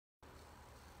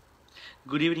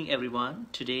Good evening, everyone.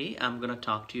 Today I'm going to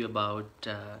talk to you about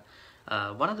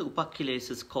one of the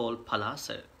upakileses called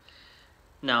palāsa.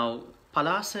 Now,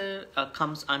 palāsa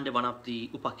comes under one of the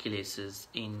upakileses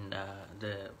in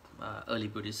the early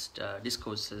Buddhist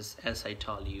discourses, as I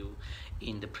told you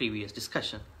in the previous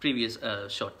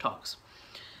short talks.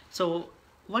 So,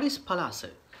 what is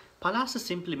palāsa? Palāsa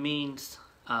simply means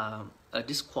a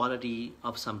disquality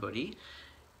of somebody.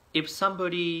 If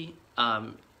somebody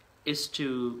is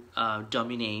to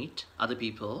dominate other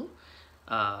people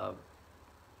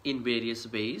in various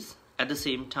ways, at the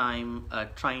same time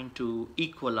trying to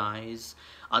equalize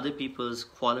other people's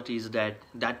qualities that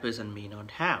that person may not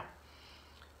have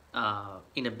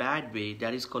in a bad way,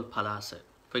 that is called palāsa.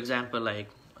 For example,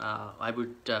 like I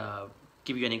would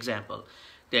give you an example.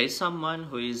 There is someone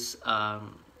who is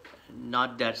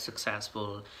not that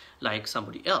successful like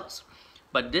somebody else,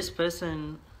 but this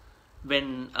person,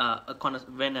 when a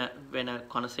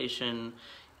conversation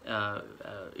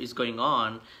is going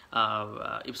on,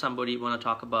 if somebody want to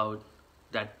talk about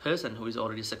that person who is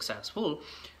already successful,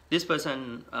 this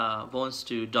person wants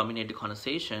to dominate the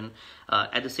conversation.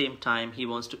 At the same time, he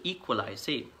wants to equalize,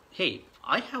 say, hey,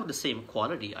 I have the same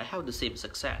quality, I have the same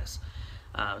success,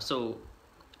 so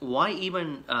why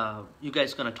even you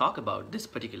guys gonna talk about this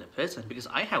particular person, because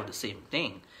I have the same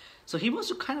thing. So he wants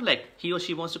to kind of like, he or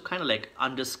she wants to kind of like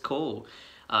underscore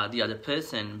the other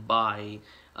person by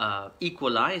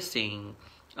equalizing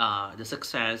the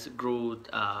success, growth,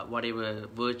 whatever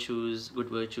virtues, good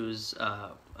virtues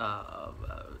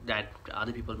that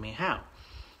other people may have.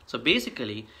 So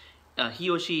basically,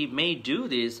 he or she may do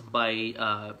this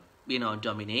by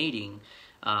dominating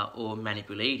or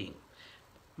manipulating.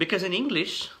 Because in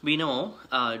English, we know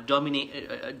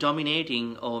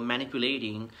dominating or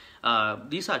manipulating,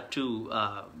 these are two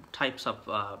types of,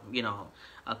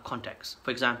 contexts. For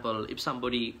example, if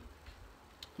somebody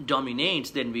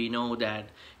dominates, then we know that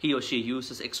he or she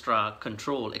uses extra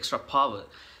control, extra power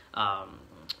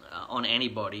on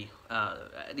anybody.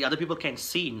 The other people can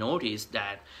notice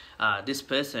that this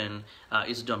person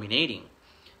is dominating.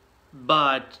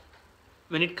 But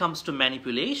when it comes to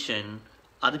manipulation,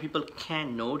 other people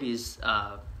can notice,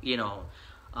 on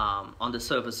the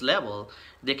surface level,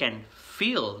 they can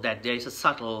feel that there is a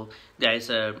subtle, there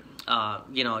is a,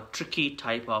 tricky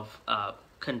type of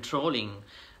controlling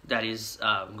that is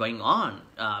going on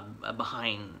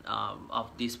behind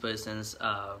of this person's,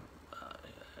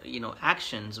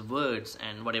 actions, words,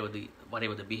 and whatever the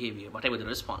behavior, whatever the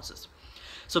responses.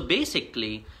 So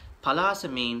basically, palāsa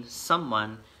means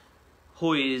someone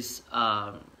who is,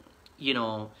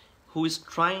 who is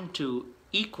trying to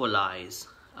equalize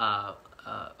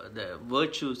the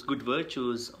virtues, good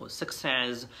virtues, or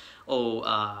success, or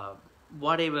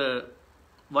whatever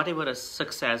a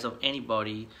success of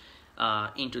anybody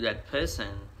into that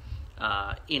person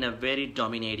in a very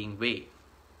dominating way.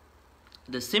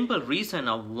 The simple reason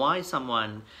of why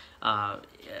someone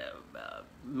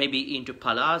may be into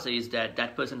palāsa is that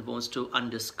that person wants to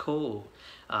underscore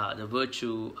the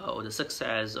virtue or the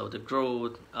success or the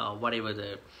growth, whatever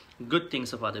the good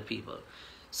things of other people.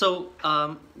 So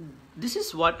this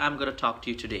is what I'm going to talk to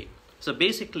you today. So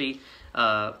basically,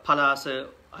 palāsa,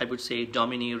 I would say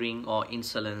domineering or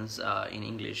insolence in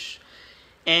English.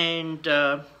 And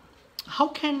how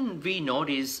can we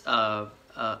notice a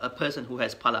person who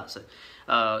has palāsa?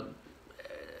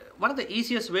 One of the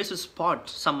easiest ways to spot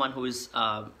someone who is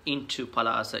into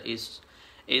palāsa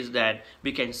is that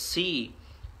we can see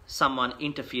someone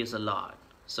interferes a lot.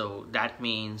 So that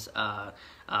means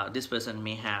this person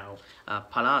may have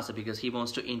palāsa because he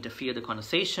wants to interfere the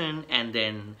conversation, and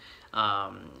then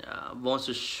wants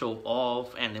to show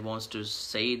off, and he wants to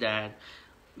say that,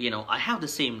 I have the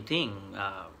same thing.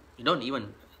 You don't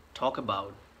even talk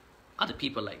about other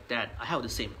people like that. I have the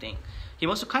same thing. He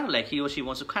wants to kind of like, he or she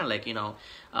wants to kind of like,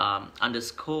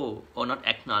 underscore or not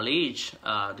acknowledge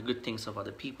the good things of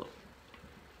other people.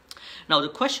 Now the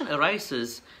question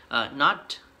arises,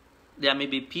 there may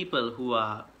be people who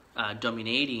are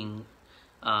dominating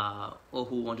or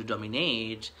who want to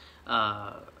dominate.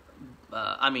 The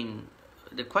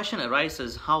question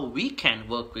arises how we can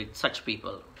work with such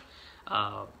people.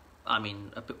 A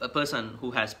person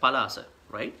who has palāsa,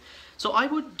 right? So I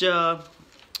would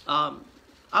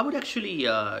actually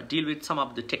deal with some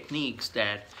of the techniques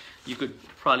that you could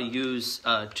probably use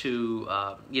to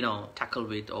tackle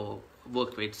with or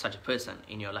work with such a person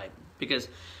in your life, because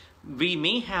we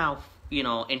may have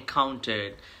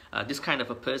encountered this kind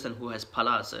of a person who has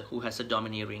palāsa, who has a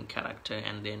domineering character,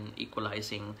 and then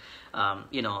equalizing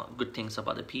good things of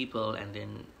other people, and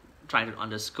then trying to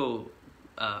underscore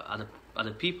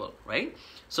other people, right?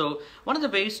 So one of the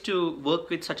ways to work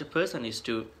with such a person is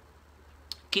to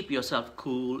keep yourself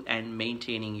cool and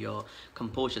maintaining your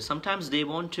composure. Sometimes they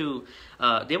want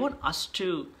us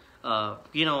to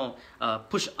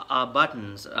push our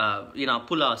buttons,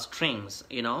 pull our strings,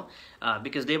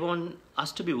 because they want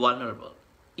us to be vulnerable.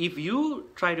 If you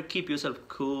try to keep yourself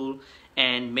cool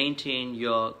and maintain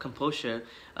your composure,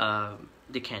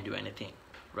 they can't do anything,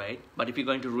 right? But if you're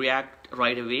going to react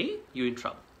right away, you're in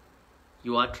trouble.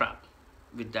 You are trapped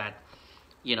with that,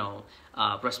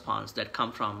 response that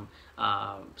come from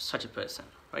such a person,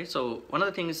 right? So one of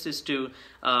the things is to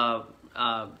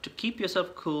keep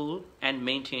yourself cool and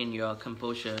maintain your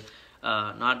composure,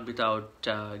 not without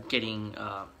getting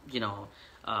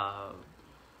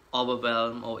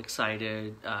overwhelmed or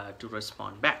excited to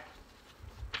respond back.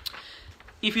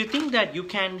 If you think that you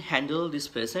can handle this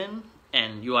person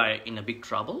and you are in a big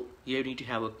trouble, you need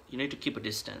to keep a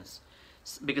distance,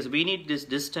 because we need this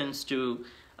distance to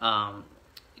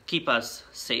keep us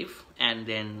safe and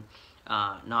then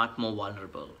not more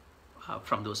vulnerable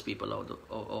from those people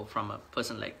or from a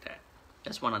person like that.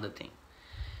 That's one other thing.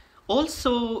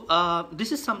 Also,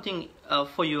 this is something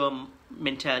for your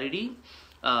mentality.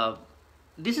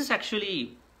 This is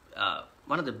actually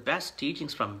one of the best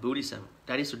teachings from Buddhism,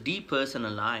 that is to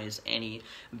depersonalize any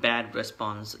bad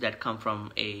response that come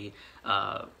from a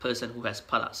person who has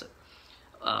palāsa.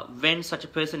 When such a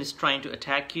person is trying to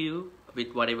attack you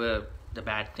with whatever the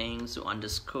bad things, to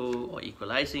underscore or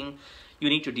equalizing, you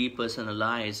need to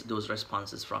depersonalize those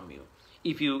responses from you.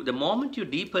 The moment you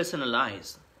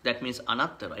depersonalize, that means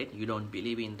anatta, right? You don't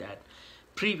believe in that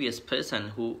previous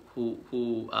person who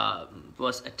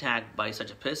was attacked by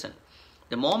such a person.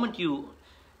 The moment you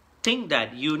think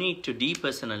that you need to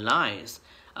depersonalize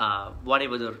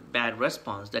whatever the bad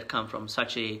response that come from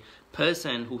such a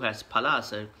person who has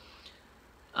palāsa,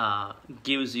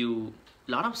 gives you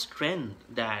a lot of strength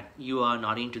that you are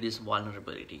not into this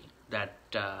vulnerability that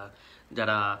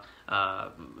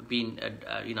are being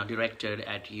directed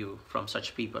at you from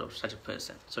such people or such a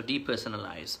person. So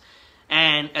depersonalize,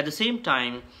 and at the same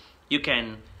time you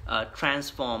can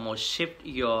transform or shift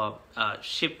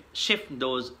shift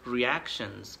those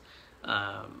reactions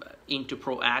into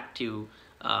proactive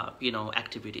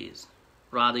activities,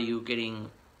 rather you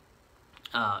getting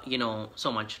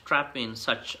so much trapped in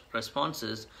such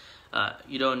responses.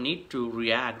 You don't need to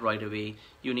react right away.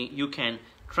 You can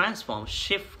transform,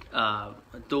 shift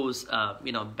those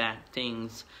bad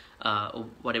things, or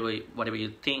whatever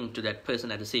you think to that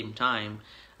person at the same time,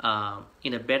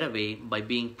 in a better way by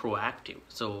being proactive,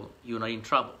 so you're not in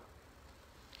trouble.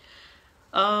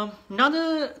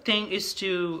 Another thing is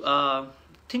to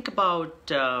think about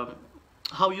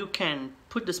how you can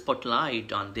put the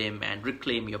spotlight on them and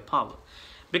reclaim your power.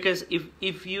 Because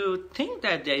if you think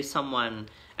that there is someone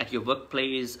at your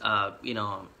workplace,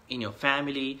 in your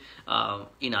family,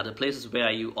 in other places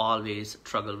where you always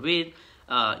struggle with,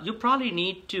 you probably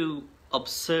need to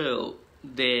observe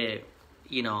their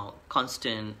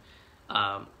constant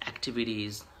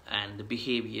activities and the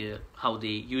behavior, how they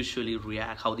usually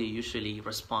react, how they usually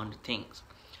respond to things.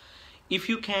 If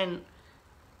you can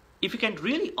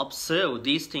really observe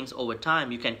these things over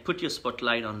time, you can put your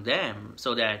spotlight on them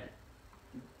so that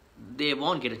they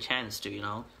won't get a chance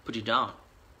to put you down.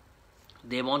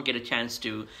 They won't get a chance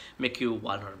to make you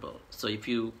vulnerable. So if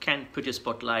you can put your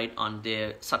spotlight on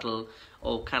their subtle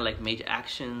or kind of like major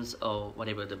actions or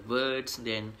whatever the words,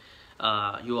 then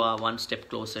you are one step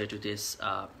closer to this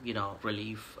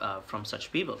relief from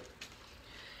such people.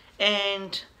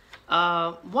 And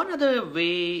one of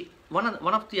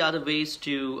the other ways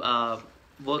to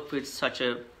work with such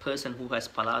a person who has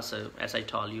palāsa, as I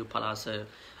told you, palāsa,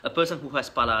 a person who has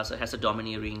palāsa has a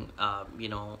domineering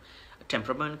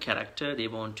temperament, character. They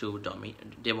want to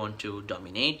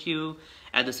dominate you.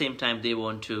 At the same time, they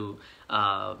want to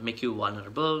make you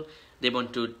vulnerable. They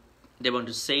want to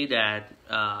say that,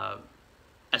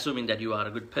 assuming that you are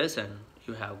a good person,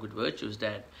 you have good virtues,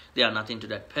 that they are nothing to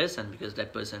that person because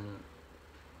that person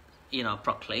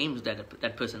proclaims that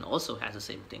that person also has the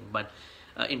same thing. But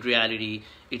in reality,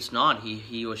 it's not.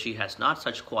 He or she has not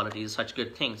such qualities, such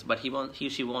good things, but he or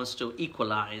she wants to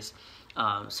equalize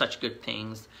such good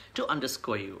things to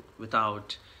underscore you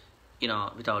without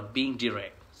being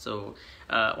direct. So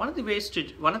one of the ways to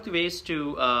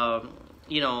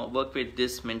work with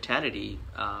this mentality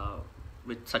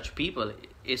with such people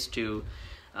is to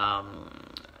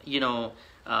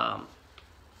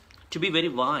to be very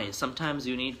wise. Sometimes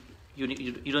you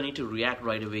don't need to react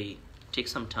right away. Take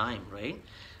some time, right?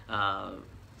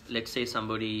 Let's say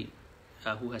somebody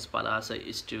who has palāsa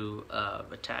is to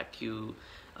attack you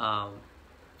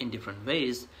in different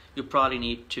ways. You probably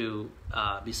need to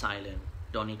be silent.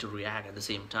 Don't need to react at the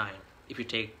same time. If you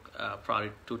take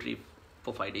probably 2-3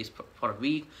 4-5 days for a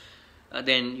week,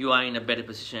 then you are in a better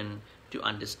position to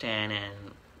understand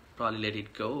and probably let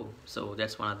it go. So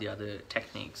that's one of the other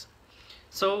techniques.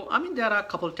 So I mean, there are a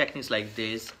couple of techniques like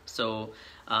this. So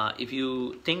if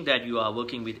you think that you are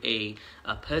working with a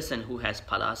person who has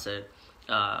palāsa,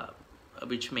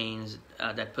 which means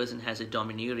that person has a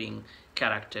domineering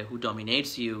character who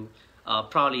dominates you,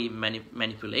 probably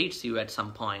manipulates you at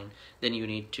some point, then you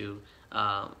need to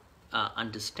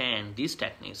understand these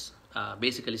techniques,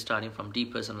 basically starting from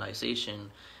depersonalization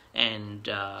and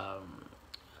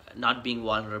not being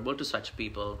vulnerable to such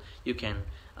people. You can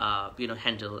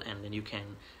handle, and then you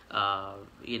can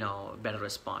better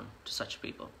respond to such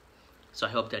people. So I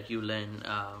hope that you learn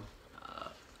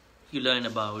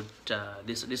about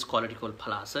this quality called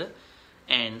palāsa,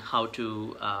 and how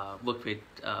to work with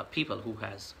people who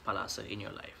has palāsa in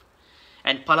your life.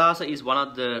 And palāsa is one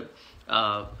of the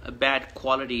bad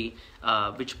quality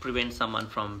which prevents someone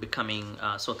from becoming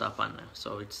sotapanna.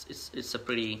 So it's a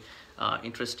pretty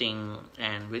interesting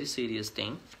and very serious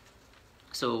thing.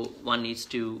 So one needs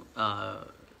to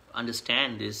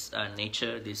understand this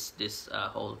nature, this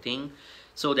whole thing,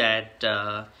 so that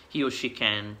he or she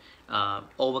can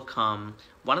overcome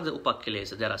one of the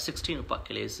upakilesas. There are 16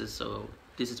 upakilesas, so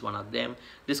this is one of them.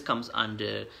 This comes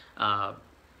under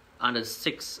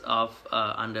six of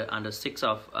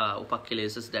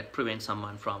upakilesas that prevent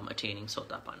someone from attaining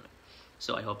sotapanna.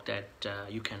 So I hope that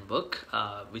you can work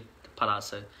with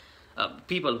palāsa,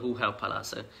 people who have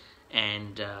palāsa,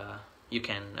 and you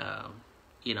can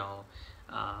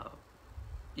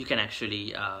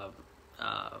actually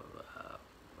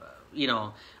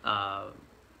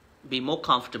be more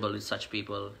comfortable with such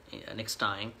people next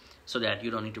time, so that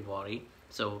you don't need to worry.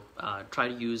 So try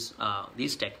to use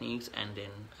these techniques, and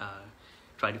then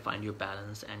try to find your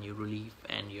balance and your relief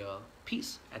and your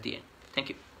peace at the end. Thank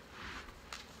you.